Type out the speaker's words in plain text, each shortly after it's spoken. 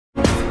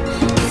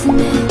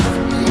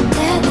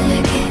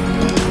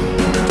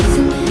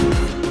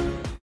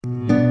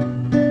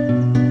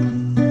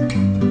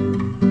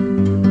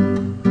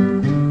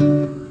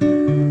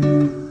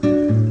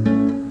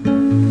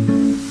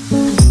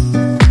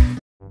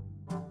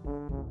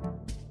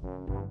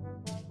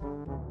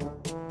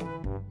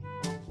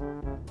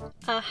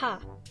Aha.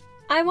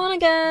 I won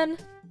again.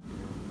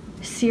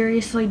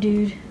 Seriously,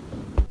 dude?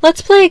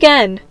 Let's play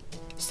again.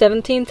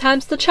 17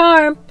 times the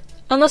charm.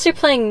 Unless you're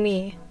playing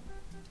me.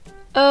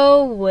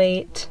 Oh,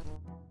 wait.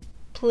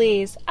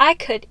 Please, I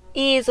could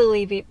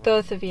easily beat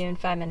both of you in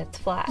 5 minutes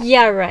flat.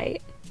 Yeah,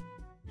 right.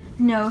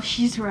 No,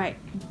 she's right.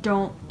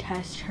 Don't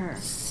test her.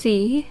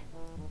 See?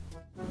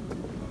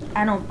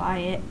 I don't buy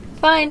it.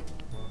 Fine.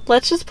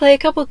 Let's just play a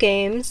couple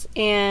games,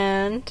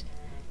 and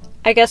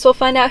I guess we'll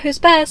find out who's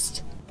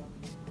best.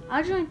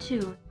 I'll join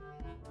too.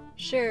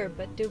 Sure,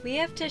 but do we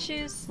have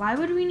tissues? Why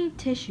would we need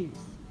tissues?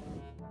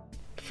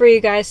 For you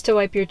guys to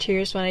wipe your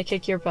tears when I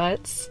kick your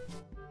butts.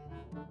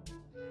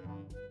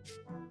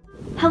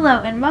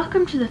 Hello, and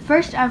welcome to the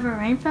first ever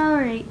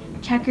Rainfall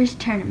Checkers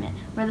tournament,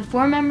 where the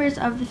 4 members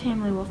of the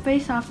family will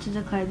face off to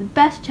declare the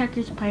best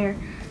checkers player.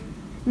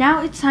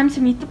 Now it's time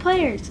to meet the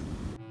players.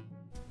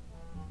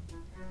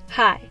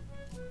 Hi,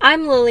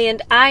 I'm Lily,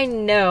 and I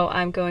know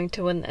I'm going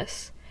to win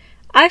this.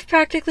 I've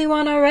practically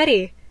won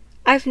already.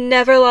 I've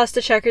never lost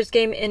a checkers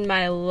game in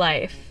my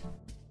life.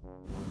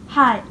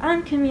 Hi,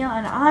 I'm Camille,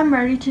 and I'm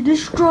ready to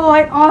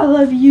destroy all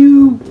of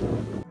you.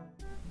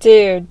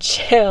 Dude,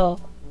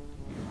 chill.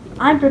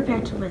 I'm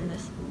prepared to win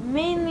this,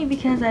 mainly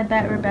because I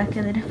bet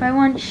Rebecca that if I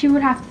won, she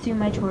would have to do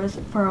my chores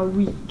for a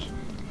week.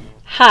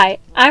 Hi,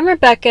 I'm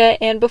Rebecca,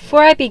 and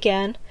before I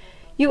begin,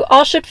 you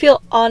all should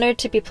feel honored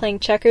to be playing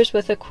checkers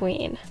with a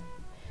queen.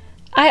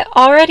 I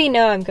already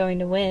know I'm going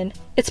to win.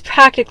 It's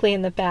practically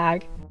in the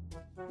bag.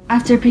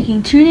 After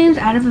picking 2 names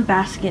out of a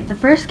basket, the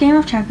first game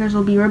of checkers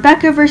will be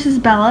Rebecca versus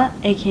Bella,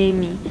 aka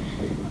me.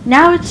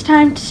 Now it's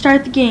time to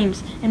start the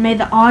games, and may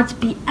the odds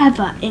be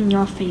ever in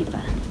your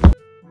favor.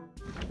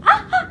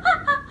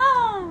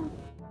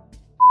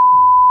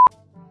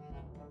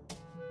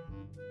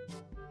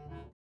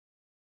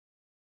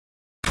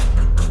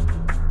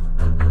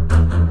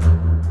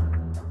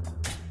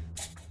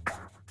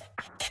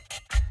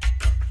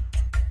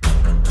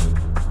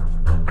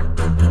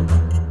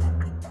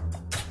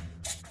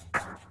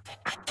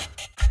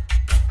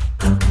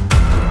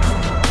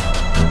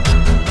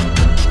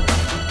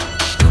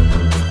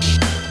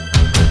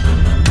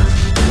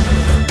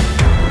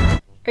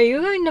 Are you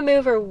going to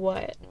move or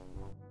what?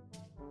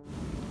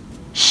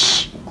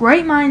 Shh!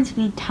 Great minds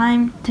need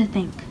time to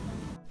think.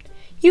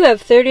 You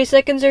have 30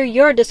 seconds or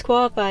you're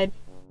disqualified.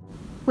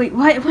 Wait,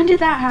 what? When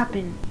did that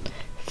happen?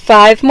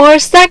 5 more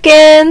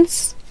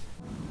seconds!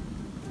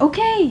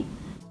 Okay!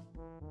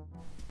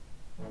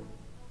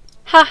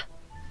 Ha!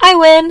 I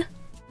win!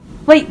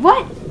 Wait,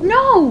 what?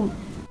 No!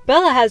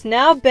 Bella has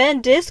now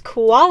been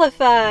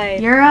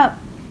disqualified! You're up.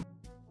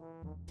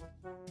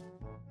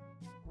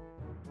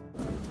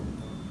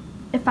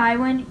 If I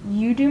win,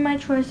 you do my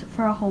chores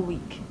for a whole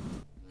week.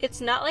 It's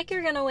not like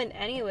you're gonna win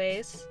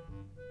anyways.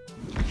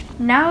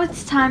 Now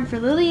it's time for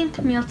Lily and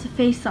Camille to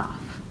face off.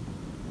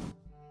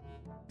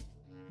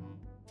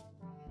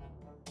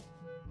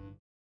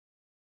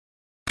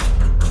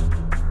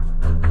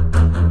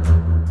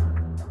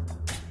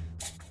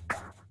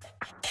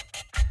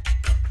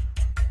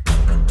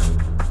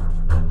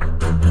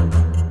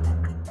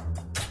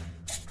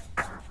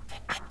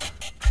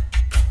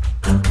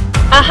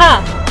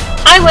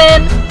 Aha! I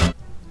win!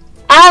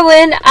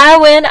 I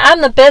win,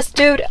 I'm the best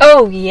dude,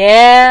 oh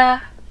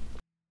yeah!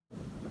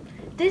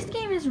 This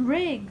game is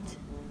rigged.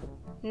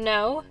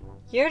 No,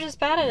 you're just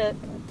bad at it.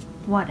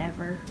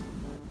 Whatever.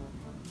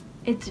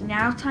 It's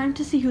now time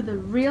to see who the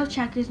real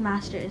checkers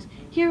master is.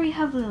 Here we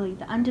have Lily,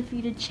 the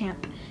undefeated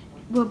champ.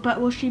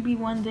 But will she be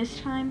won this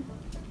time?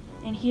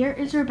 And here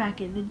is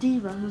Rebecca, the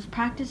diva who's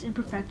practiced and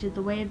perfected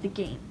the way of the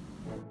game.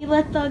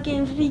 Let the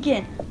games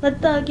begin.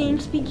 Let the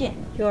games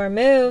begin. Your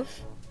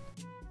move.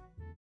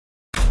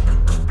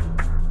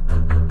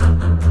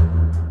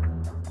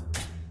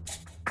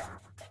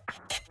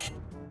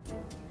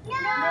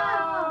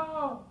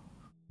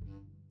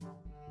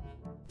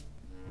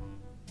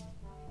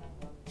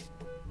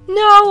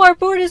 No, our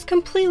board is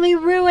completely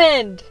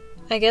ruined!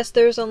 I guess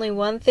there's only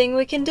one thing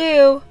we can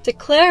do.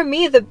 Declare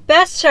me the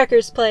best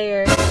checkers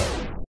player!